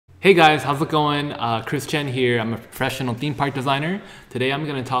Hey guys, how's it going? Xpchien here. I'm a professional theme park designer. Today I'm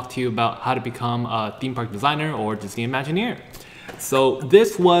going to talk to you about how to become a theme park designer or Disney Imagineer. So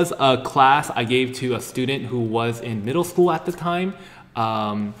this was a class I gave to a student who was in middle school at the time.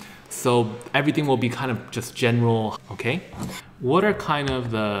 So everything will be kind of just general, okay? What are kind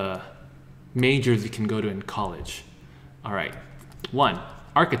of the majors you can go to in college? All right, 1,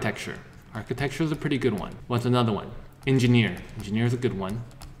 architecture. Architecture is a pretty good one. What's another one? Engineer. Engineer is a good one.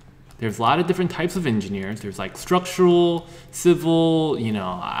 There's a lot of different types of engineers. There's like structural, civil, you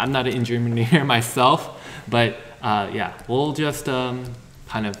know, I'm not an engineer myself, but yeah, we'll just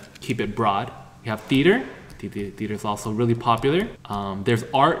kind of keep it broad. You have theater. Theater is also really popular. There's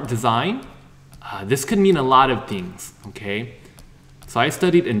art design. This could mean a lot of things, okay? So I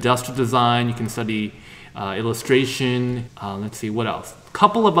studied industrial design. You can study illustration. Let's see, what else? A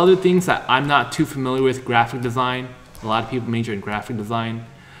couple of other things that I'm not too familiar with, graphic design. A lot of people major in graphic design.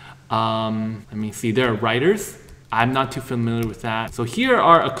 Let me see, there are writers. I'm not too familiar with that. So here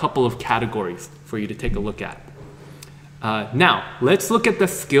are a couple of categories for you to take a look at. Now, let's look at the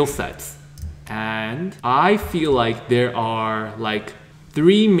skill sets. And I feel like there are like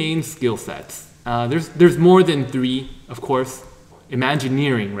 3 main skill sets. There's more than 3, of course.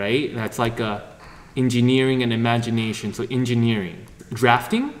 Imagineering, right? That's like engineering and imagination, so engineering.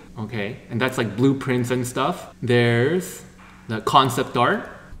 Drafting, okay, and that's like blueprints and stuff. There's the concept art.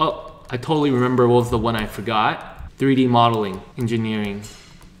 Oh, I totally remember what was the one I forgot. 3D modeling, engineering.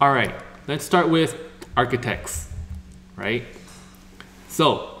 All right, let's start with architects, right?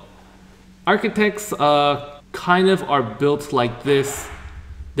 So, architects kind of are built like this.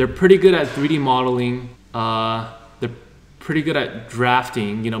 They're pretty good at 3D modeling. They're pretty good at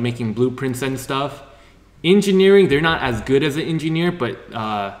drafting, you know, making blueprints and stuff. Engineering, they're not as good as an engineer, but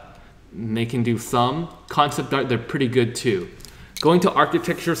they can do some. Concept art, they're pretty good too. Going to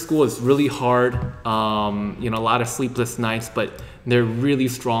architecture school is really hard, you know, a lot of sleepless nights, but they're really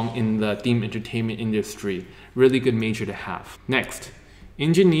strong in the theme entertainment industry. Really good major to have. Next,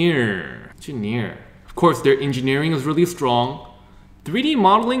 engineer. Of course, their engineering is really strong. 3D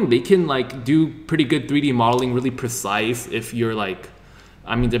modeling, they can like do pretty good 3D modeling, really precise if you're like,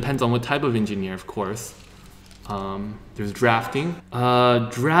 I mean, depends on what type of engineer, of course. There's drafting.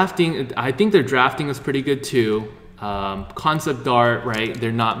 I think their drafting is pretty good too. Concept art, right?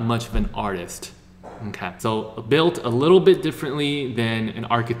 They're not much of an artist. Okay, so built a little bit differently than an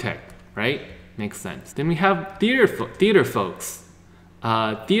architect, right? Makes sense. Then we have theater folks.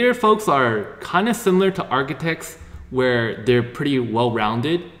 Theater folks are kind of similar to architects, where they're pretty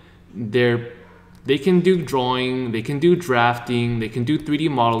well-rounded. They can do drawing, they can do drafting, they can do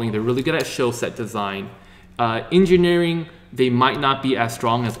 3D modeling. They're really good at show set design. Engineering, they might not be as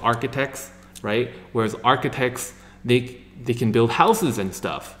strong as architects, right? Whereas architects, they can build houses and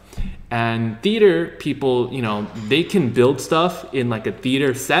stuff. And theater people, you know, they can build stuff in like a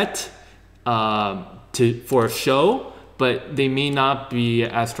theater set for a show, but they may not be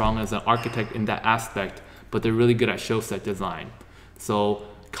as strong as an architect in that aspect, but they're really good at show set design. So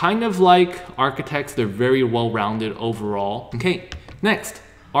kind of like architects, they're very well-rounded overall. Okay, next,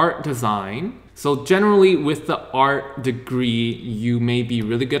 art design. So generally with the art degree, you may be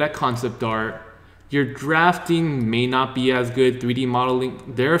really good at concept art. Your drafting may not be as good, 3D modeling.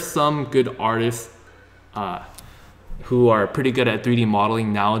 There are some good artists who are pretty good at 3D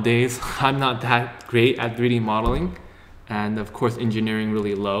modeling nowadays. I'm not that great at 3D modeling. And of course, engineering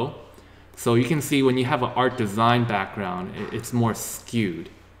really low. So you can see when you have an art design background, it's more skewed,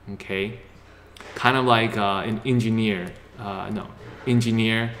 okay? Kind of like an engineer,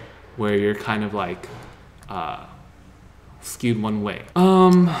 where you're kind of like skewed one way.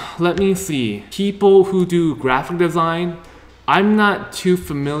 Let me see. People who do graphic design, I'm not too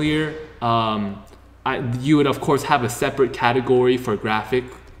familiar. You would of course have a separate category for graphic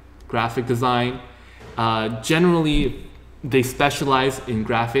design. Generally, they specialize in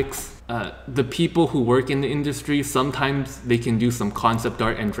graphics. The people who work in the industry, sometimes they can do some concept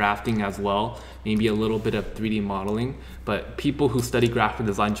art and drafting as well, maybe a little bit of 3D modeling, but people who study graphic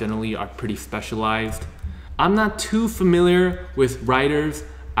design generally are pretty specialized. I'm not too familiar with writers.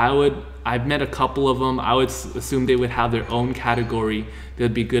 I've met a couple of them. I would assume they would have their own category.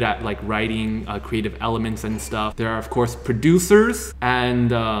 They'd be good at like writing creative elements and stuff. There are of course producers,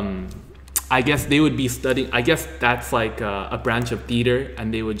 and I guess they would be studying, I guess that's like a branch of theater,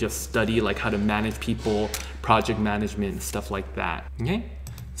 and they would just study like how to manage people, project management, and stuff like that. Okay,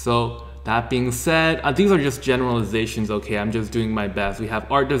 so that being said, these are just generalizations, okay? I'm just doing my best. We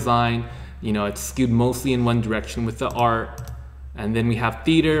have art design, you know, it's skewed mostly in one direction with the art. And then we have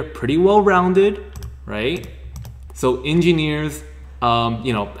theater, pretty well-rounded, right? So engineers,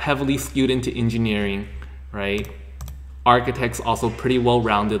 you know, heavily skewed into engineering, right? Architects also pretty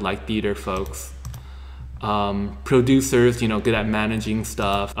well-rounded, like theater folks. Producers, you know, good at managing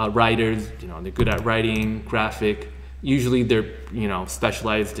stuff. Writers, you know, they're good at writing, graphic. Usually they're, you know,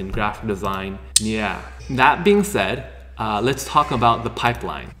 specialized in graphic design. Yeah. That being said, let's talk about the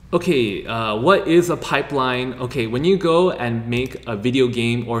pipeline. Okay, what is a pipeline? Okay, when you go and make a video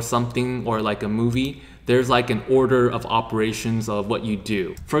game or something, or like a movie, there's like an order of operations of what you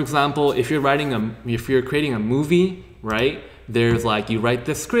do. For example, if you're creating a movie, right? There's like, you write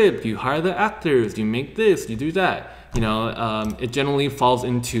the script, you hire the actors, you make this, you do that. You know, it generally falls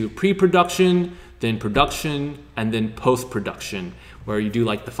into pre-production, then production, and then post-production, where you do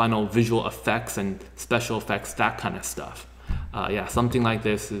like the final visual effects and special effects, that kind of stuff. Yeah, something like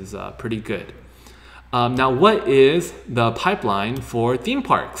this is pretty good. Now, what is the pipeline for theme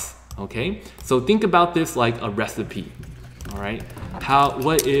parks? Okay, so think about this like a recipe. All right,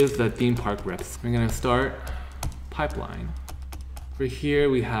 what is the theme park recipe? We're gonna start pipeline. For here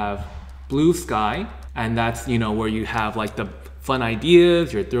we have blue sky, and that's, you know, where you have like the fun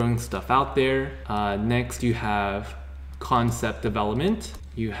ideas, you're throwing stuff out there. Next you have concept development,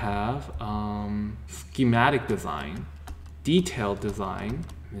 you have schematic design, detailed design,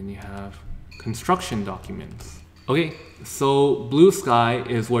 and then you have construction documents. Okay, so blue sky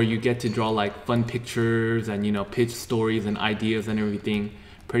is where you get to draw like fun pictures and, you know, pitch stories and ideas and everything.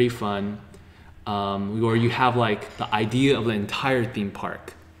 Pretty fun. Where you have like the idea of the entire theme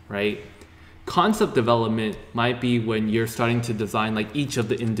park, right? Concept development might be when you're starting to design like each of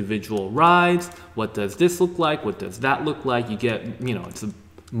the individual rides. What does this look like? What does that look like? You get, you know, it's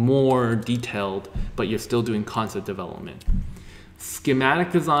more detailed, but you're still doing concept development.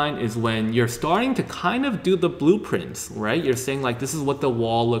 Schematic design is when you're starting to kind of do the blueprints, right? You're saying like, this is what the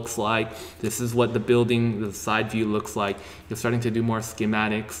wall looks like. This is what the building, the side view looks like. You're starting to do more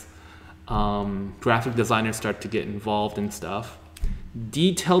schematics. Graphic designers start to get involved in stuff.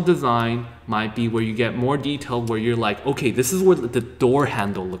 Detailed design might be where you get more detailed, where you're like, okay, this is what the door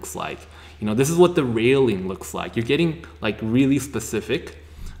handle looks like. You know, this is what the railing looks like. You're getting like really specific,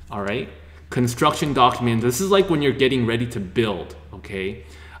 all right? Construction documents, this is like when you're getting ready to build, okay?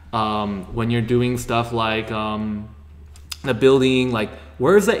 When you're doing stuff like the building, like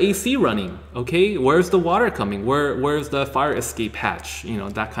where's the AC running, okay? Where's the water coming? Where's the fire escape hatch? You know,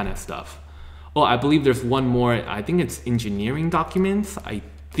 that kind of stuff. Oh, I believe there's one more. I think it's engineering documents, I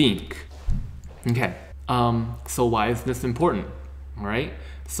think. Okay, so why is this important, all right?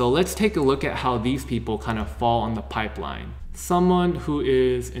 So let's take a look at how these people kind of fall on the pipeline. Someone who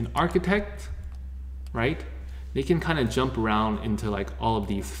is an architect, right? They can kind of jump around into like all of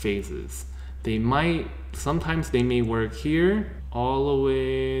these phases. Sometimes they may work here all the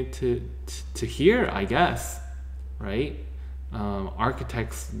way to here, I guess, right?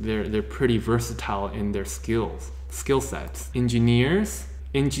 Architects, they're pretty versatile in their skill sets.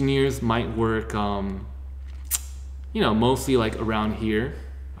 Engineers might work, you know, mostly like around here.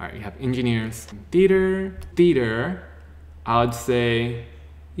 All right, you have engineers. Theater, I would say,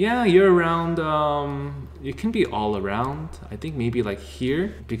 yeah, you're around, it can be all around. I think maybe like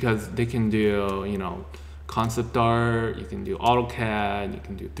here, because they can do, you know, concept art, you can do AutoCAD, you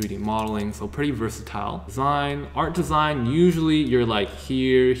can do 3D modeling, so pretty versatile. Art design, usually you're like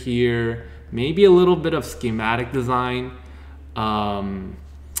here, maybe a little bit of schematic design,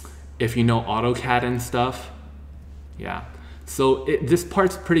 if you know AutoCAD and stuff, yeah. So this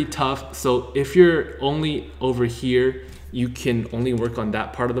part's pretty tough, so if you're only over here, you can only work on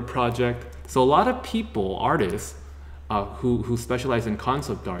that part of the project. So a lot of people, artists, who specialize in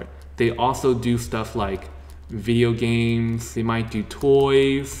concept art, they also do stuff like video games, they might do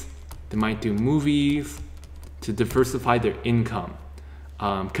toys, they might do movies to diversify their income.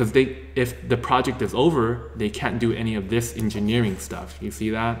 Because if the project is over, they can't do any of this engineering stuff. You see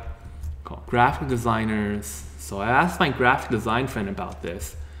that? Cool. Graphic designers. So I asked my graphic design friend about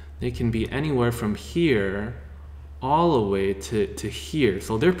this. They can be anywhere from here all the way to here.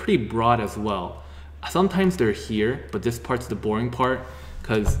 So they're pretty broad as well. Sometimes they're here, but this part's the boring part,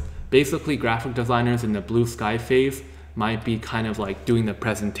 because basically graphic designers in the blue sky phase might be kind of like doing the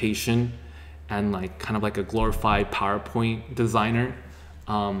presentation and like kind of like a glorified PowerPoint designer.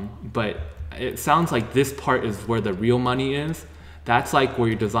 But it sounds like this part is where the real money is. That's like where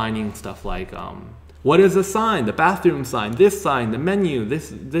you're designing stuff like, what is a sign? The bathroom sign, the menu,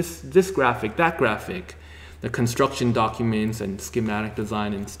 this graphic, that graphic, the construction documents and schematic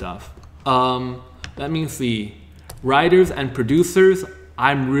design and stuff. Let me see. Writers and producers,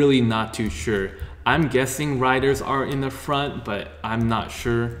 I'm really not too sure. I'm guessing writers are in the front, but I'm not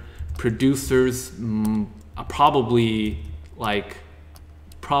sure. Producers, probably like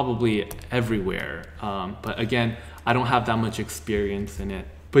probably everywhere. But again, I don't have that much experience in it.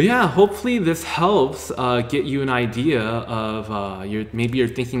 But yeah, hopefully this helps get you an idea of maybe you're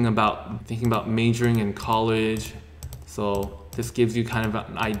thinking about majoring in college. So this gives you kind of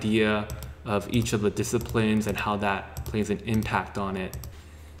an idea of each of the disciplines and how that plays an impact on it.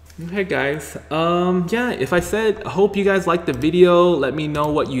 Okay guys, yeah, I hope you guys liked the video. Let me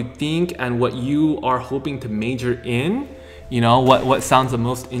know what you think and what you are hoping to major in. You know, what sounds the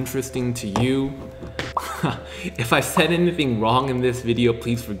most interesting to you. If I said anything wrong in this video,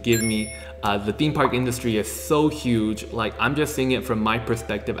 please forgive me. The theme park industry is so huge. Like, I'm just seeing it from my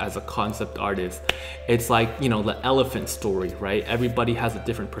perspective as a concept artist. It's like, you know, the elephant story, right? Everybody has a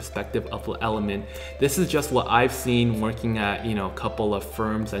different perspective of the element. This is just what I've seen working at, you know, a couple of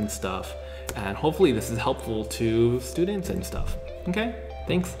firms and stuff. And hopefully this is helpful to students and stuff. Okay,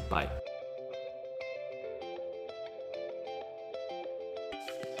 thanks, bye.